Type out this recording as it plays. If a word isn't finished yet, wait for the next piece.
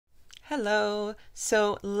Hello.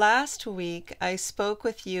 So last week I spoke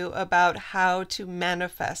with you about how to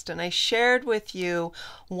manifest, and I shared with you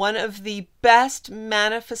one of the best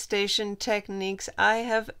manifestation techniques I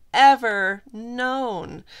have ever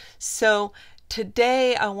known. So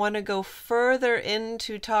today I want to go further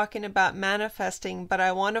into talking about manifesting, but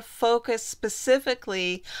I want to focus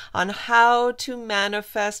specifically on how to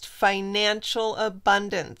manifest financial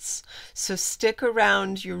abundance. So stick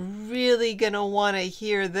around, you're really going to want to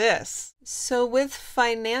hear this. So with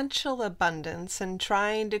financial abundance and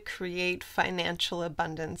trying to create financial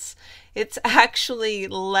abundance, it's actually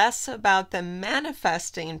less about the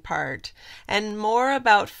manifesting part and more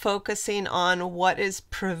about focusing on what is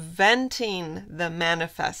preventing the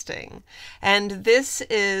manifesting. And this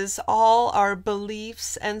is all our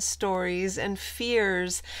beliefs and stories and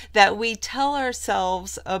fears that we tell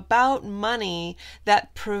ourselves about money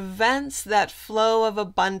that prevents that flow of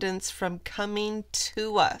abundance from coming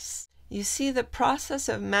to us. You see, the process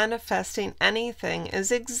of manifesting anything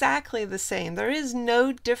is exactly the same. There is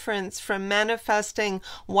no difference from manifesting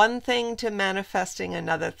one thing to manifesting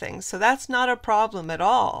another thing. So that's not a problem at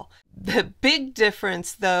all. The big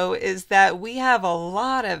difference, though, is that we have a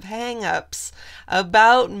lot of hang-ups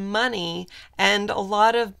about money and a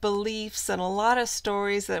lot of beliefs and a lot of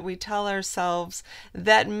stories that we tell ourselves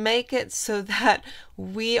that make it so that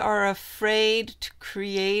we are afraid to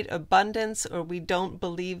create abundance, or we don't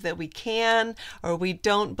believe that we can, or we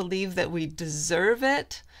don't believe that we deserve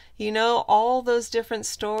it. You know, all those different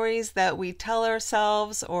stories that we tell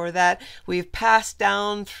ourselves or that we've passed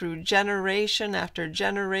down through generation after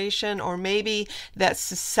generation, or maybe that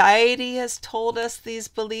society has told us these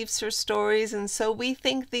beliefs or stories, and so we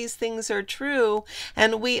think these things are true,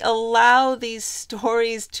 and we allow these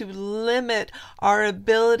stories to limit our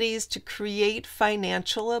abilities to create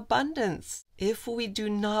financial abundance. If we do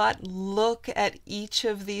not look at each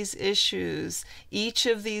of these issues, each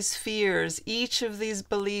of these fears, each of these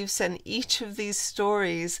beliefs, and each of these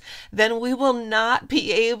stories, then we will not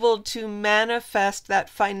be able to manifest that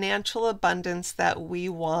financial abundance that we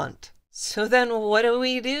want. So then what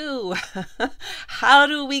do? How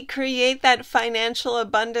do we create that financial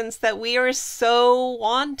abundance that we are so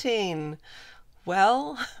wanting?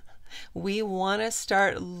 Well, we want to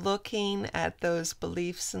start looking at those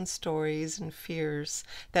beliefs and stories and fears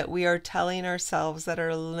that we are telling ourselves that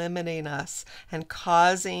are limiting us and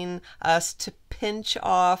causing us to pinch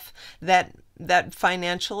off that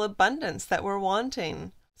financial abundance that we're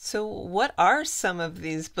wanting. So what are some of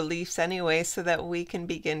these beliefs anyway, so that we can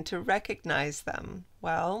begin to recognize them?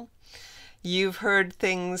 Well, you've heard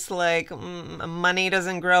things like money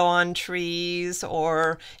doesn't grow on trees,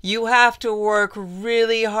 or you have to work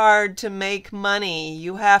really hard to make money.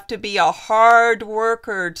 You have to be a hard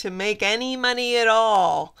worker to make any money at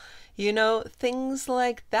all. You know, things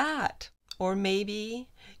like that. Or maybe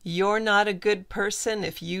you're not a good person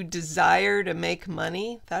if you desire to make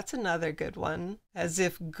money. That's another good one. As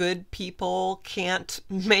if good people can't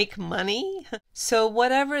make money. So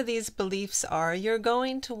whatever these beliefs are, you're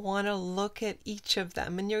going to want to look at each of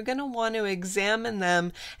them, and you're going to want to examine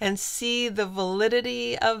them and see the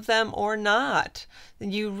validity of them or not.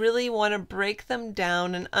 You really want to break them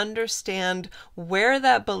down and understand where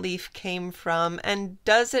that belief came from, and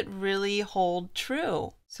does it really hold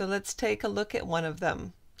true? So let's take a look at one of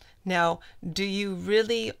them. Now, do you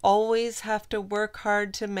really always have to work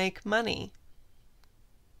hard to make money?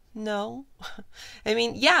 No. I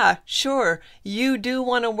mean, yeah, sure, you do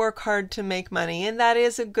want to work hard to make money, and that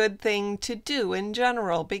is a good thing to do in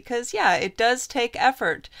general, because yeah, it does take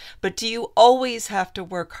effort. But do you always have to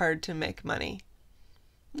work hard to make money?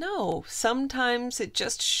 No, sometimes it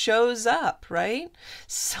just shows up, right?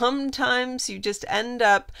 Sometimes you just end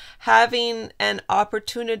up having an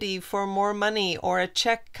opportunity for more money, or a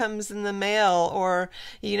check comes in the mail, or,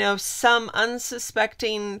 you know, some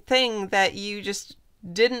unsuspecting thing that you just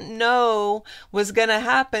didn't know was going to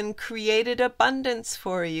happen created abundance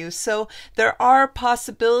for you. So there are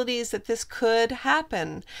possibilities that this could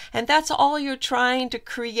happen. And that's all you're trying to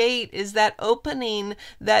create, is that opening,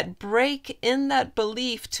 that break in that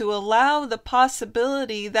belief to allow the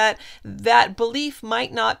possibility that that belief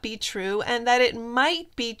might not be true, and that it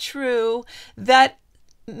might be true that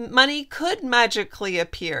money could magically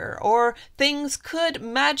appear, or things could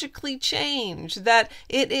magically change, that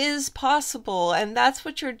it is possible. And that's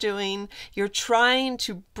what you're doing. You're trying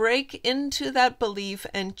to break into that belief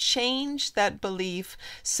and change that belief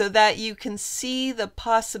so that you can see the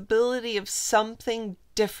possibility of something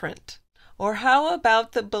different. Or how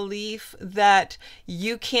about the belief that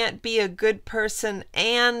you can't be a good person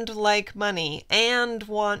and like money and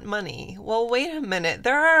want money? Well, wait a minute.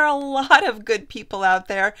 There are a lot of good people out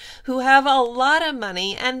there who have a lot of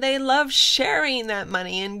money and they love sharing that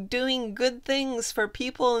money and doing good things for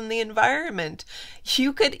people in the environment.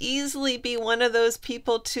 You could easily be one of those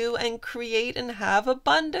people too and create and have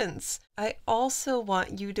abundance. I also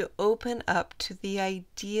want you to open up to the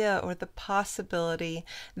idea or the possibility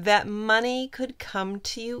that money could come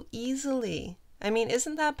to you easily. I mean,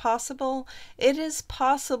 isn't that possible? It is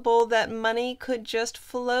possible that money could just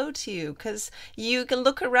flow to you because you can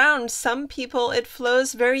look around. Some people, it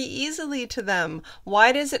flows very easily to them.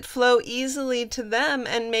 Why does it flow easily to them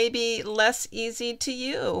and maybe less easy to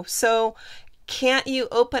you? So can't you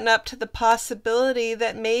open up to the possibility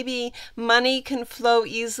that maybe money can flow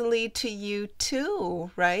easily to you too,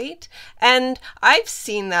 right? And I've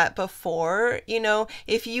seen that before. You know,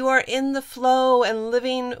 if you are in the flow and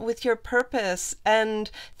living with your purpose and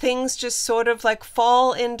things just sort of like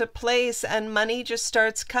fall into place and money just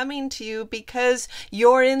starts coming to you because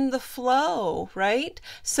you're in the flow, right?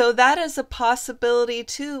 So that is a possibility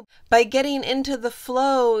too. By getting into the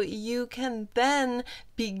flow, you can then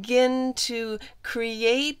begin to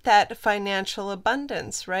create that financial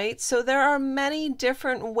abundance, right? So there are many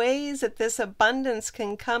different ways that this abundance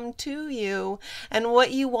can come to you. And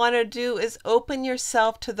what you want to do is open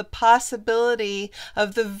yourself to the possibility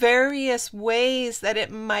of the various ways that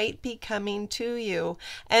it might be coming to you.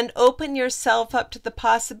 And open yourself up to the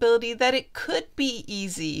possibility that it could be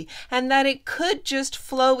easy and that it could just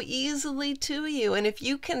flow easily to you. And if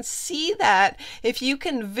you can see that, if you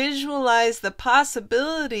can visualize the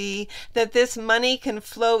possibility that this money can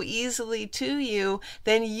flow easily to you,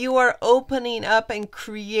 then you are opening up and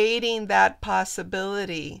creating that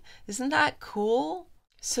possibility. Isn't that cool?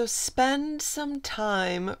 So spend some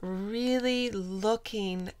time really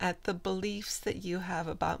looking at the beliefs that you have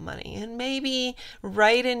about money, and maybe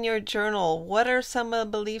write in your journal what are some of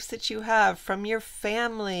the beliefs that you have from your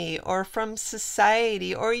family or from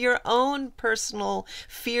society or your own personal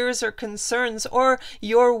fears or concerns or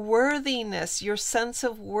your worthiness, your sense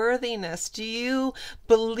of worthiness. Do you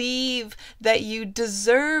believe that you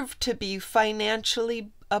deserve to be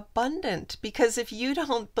financially abundant? Because if you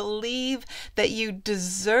don't believe that you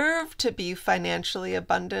deserve to be financially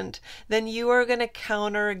abundant, then you are going to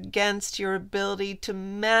counter against your ability to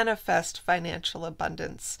manifest financial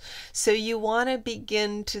abundance. So you want to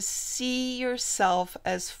begin to see yourself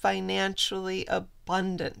as financially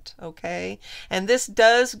abundant, okay? And this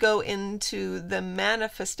does go into the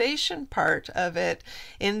manifestation part of it,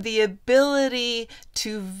 in the ability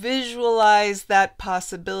to visualize that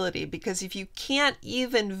possibility. Because if you can't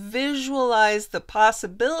even visualize the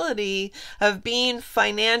possibility of being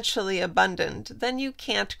financially abundant, then you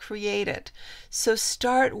can't create it. So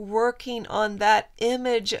start working on that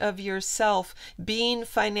image of yourself being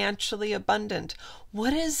financially abundant.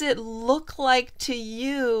 What does it look like to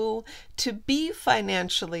you to be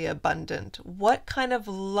financially abundant? What kind of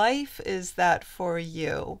life is that for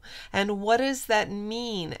you? And what does that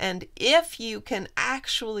mean? And if you can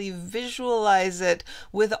actually visualize it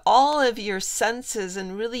with all of your senses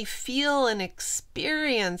and really feel and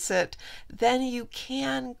experience it, then you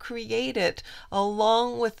can create it,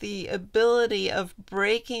 along with the ability of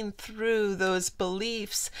breaking through those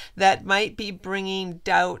beliefs that might be bringing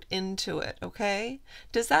doubt into it, okay?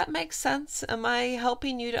 Does that make sense? Am I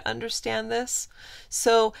helping you to understand this?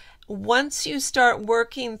 So once you start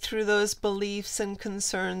working through those beliefs and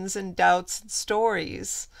concerns and doubts and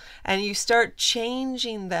stories, and you start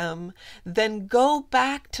changing them, then go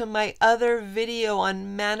back to my other video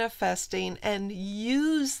on manifesting and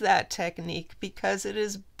use that technique, because it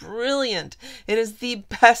is brilliant. It is the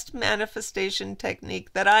best manifestation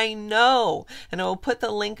technique that I know. And I will put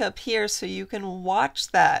the link up here so you can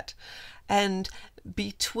watch that. And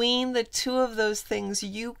between the two of those things,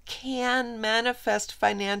 you can manifest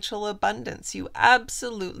financial abundance. You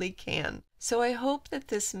absolutely can. So I hope that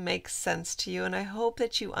this makes sense to you, and I hope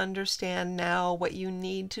that you understand now what you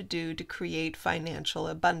need to do to create financial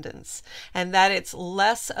abundance, and that it's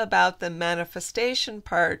less about the manifestation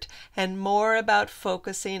part and more about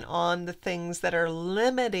focusing on the things that are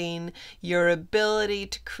limiting your ability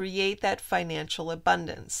to create that financial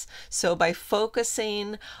abundance. So by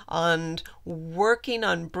focusing on working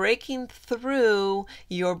on breaking through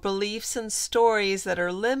your beliefs and stories that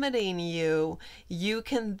are limiting you, you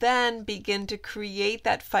can then begin to create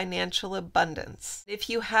that financial abundance. If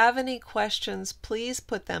you have any questions, please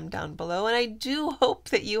put them down below. And I do hope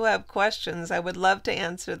that you have questions. I would love to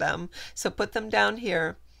answer them. So put them down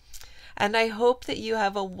here. And I hope that you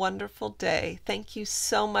have a wonderful day. Thank you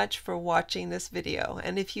so much for watching this video.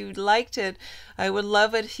 And if you liked it, I would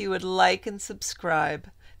love it if you would like and subscribe.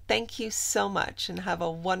 Thank you so much and have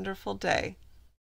a wonderful day.